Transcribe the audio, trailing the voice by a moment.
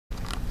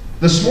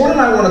This morning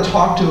I want to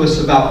talk to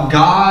us about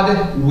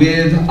God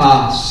with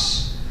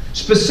us.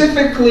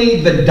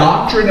 Specifically, the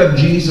doctrine of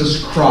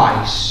Jesus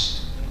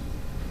Christ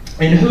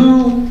and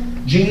who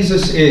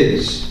Jesus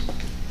is.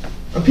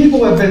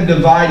 People have been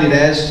divided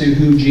as to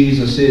who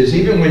Jesus is.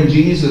 Even when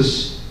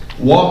Jesus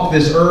walked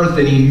this earth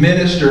and he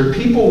ministered,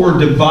 people were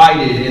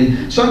divided.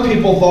 And some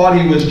people thought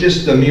he was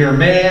just a mere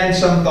man.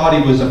 Some thought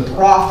he was a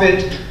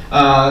prophet.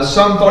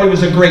 Some thought he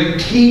was a great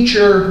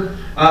teacher.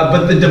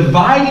 But the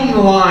dividing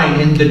line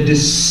and the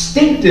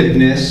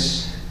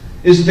distinctiveness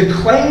is the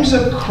claims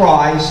of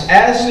Christ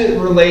as it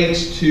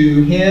relates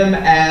to Him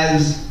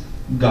as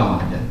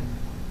God.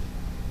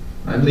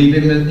 I believe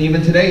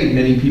even today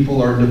many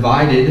people are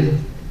divided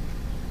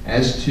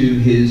as to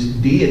His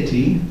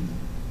deity.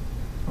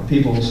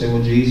 People will say,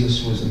 well,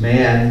 Jesus was a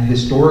man.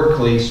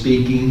 Historically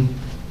speaking,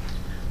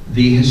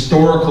 the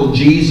historical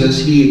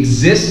Jesus, He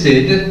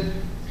existed.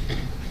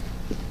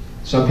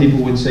 Some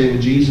people would say,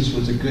 well, Jesus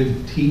was a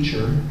good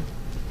teacher.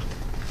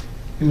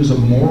 He was a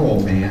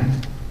moral man.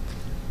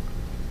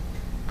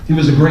 He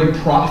was a great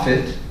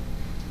prophet.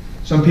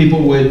 Some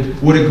people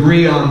would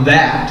agree on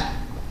that.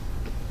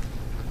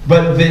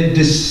 But the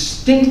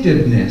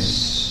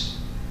distinctiveness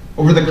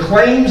over the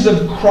claims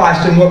of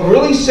Christ and what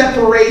really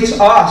separates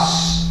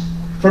us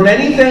from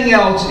anything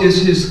else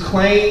is His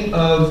claim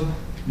of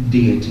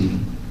deity.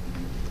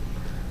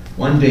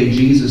 One day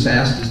Jesus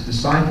asked His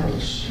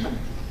disciples,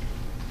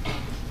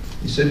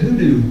 He said, who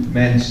do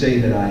men say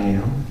that I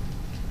am?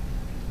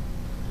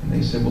 And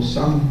they said, well,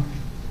 some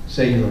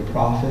say you're a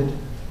prophet.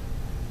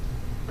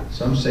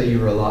 Some say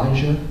you're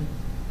Elijah.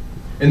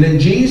 And then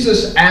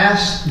Jesus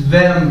asked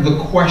them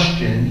the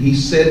question. He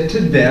said to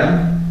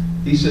them,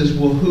 He says,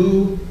 well,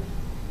 who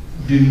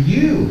do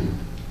you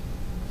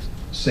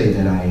say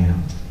that I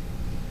am?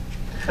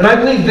 And I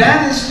believe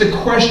that is the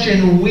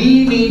question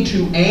we need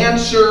to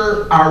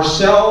answer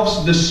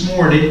ourselves this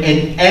morning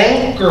and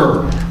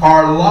anchor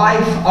our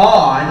life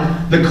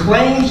on the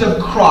claims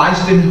of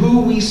Christ and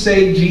who we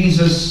say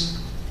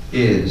Jesus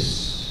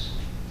is.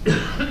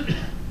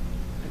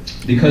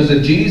 Because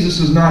if Jesus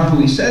is not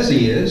who He says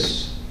He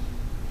is,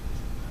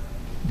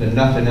 then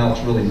nothing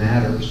else really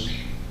matters.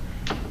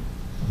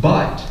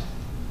 But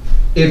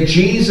if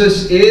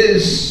Jesus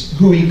is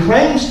who He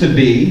claims to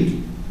be,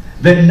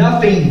 then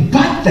nothing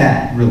but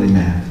that really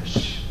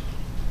matters.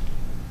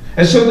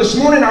 And so this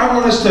morning I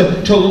want us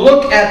to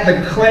look at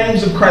the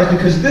claims of Christ,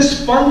 because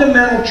this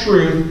fundamental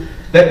truth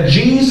that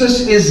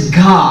Jesus is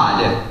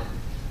God,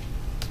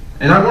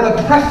 and I want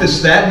to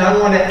preface that and I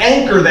want to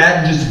anchor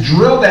that and just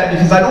drill that,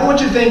 because I don't want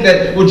you to think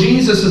that, well,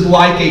 Jesus is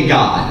like a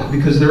God,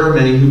 because there are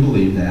many who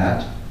believe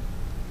that.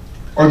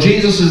 Or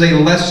Jesus is a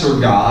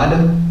lesser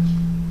God.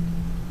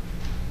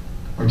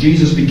 Or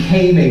Jesus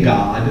became a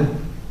God.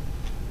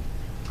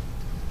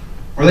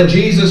 Or that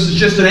Jesus is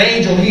just an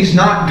angel, He's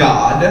not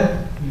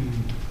God.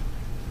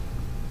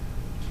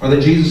 Or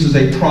that Jesus is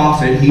a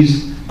prophet,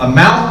 He's a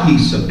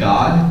mouthpiece of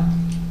God.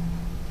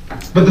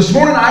 But this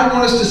morning I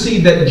want us to see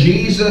that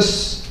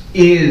Jesus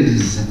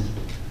is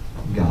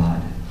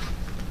God.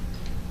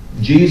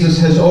 Jesus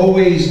has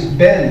always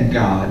been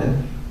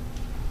God.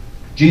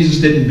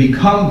 Jesus didn't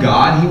become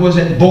God. He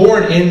wasn't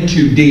born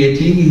into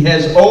deity. He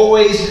has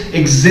always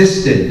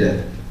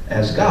existed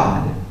as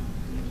God.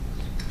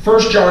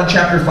 1 John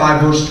chapter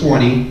 5, verse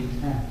 20.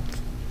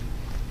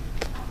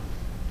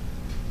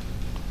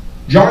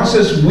 John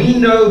says, we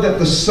know that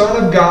the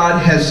Son of God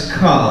has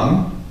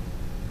come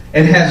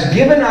and has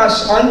given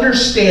us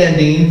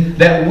understanding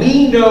that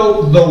we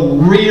know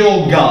the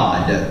real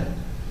God.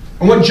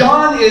 And what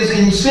John is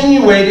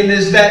insinuating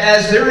is that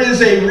as there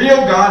is a real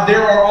God,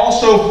 there are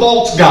also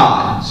false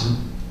gods,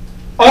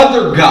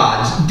 other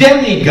gods,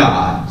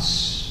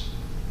 demigods.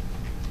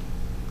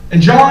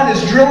 And John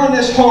is drilling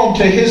this home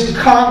to his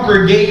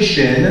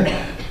congregation.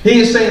 He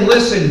is saying,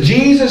 listen,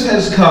 Jesus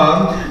has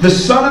come, the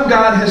Son of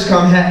God has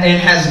come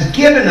and has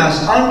given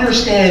us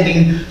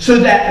understanding so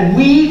that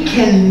we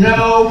can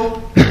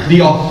know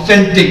the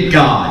authentic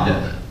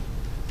God,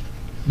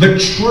 the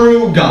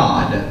true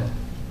God,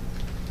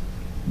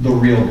 the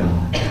real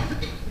God.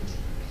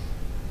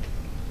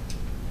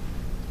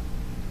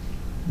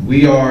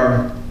 We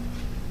are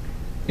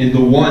in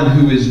the one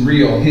who is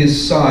real,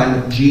 His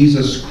Son,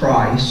 Jesus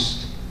Christ.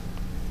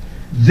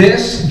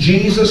 This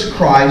Jesus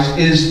Christ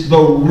is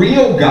the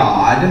real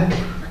God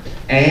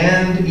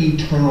and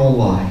eternal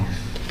life.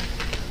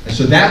 And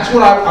so that's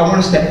what I want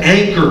us to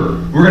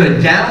anchor. We're going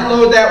to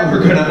download that. We're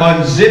going to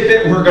unzip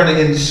it. We're going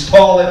to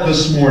install it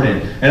this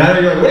morning. And I know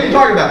you're like, what are you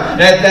talking about?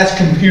 That's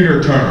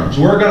computer terms.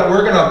 We're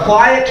going to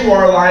apply it to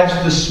our lives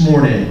this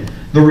morning.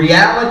 The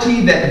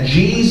reality that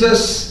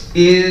Jesus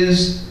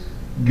is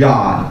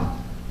God.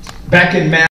 Back in Matthew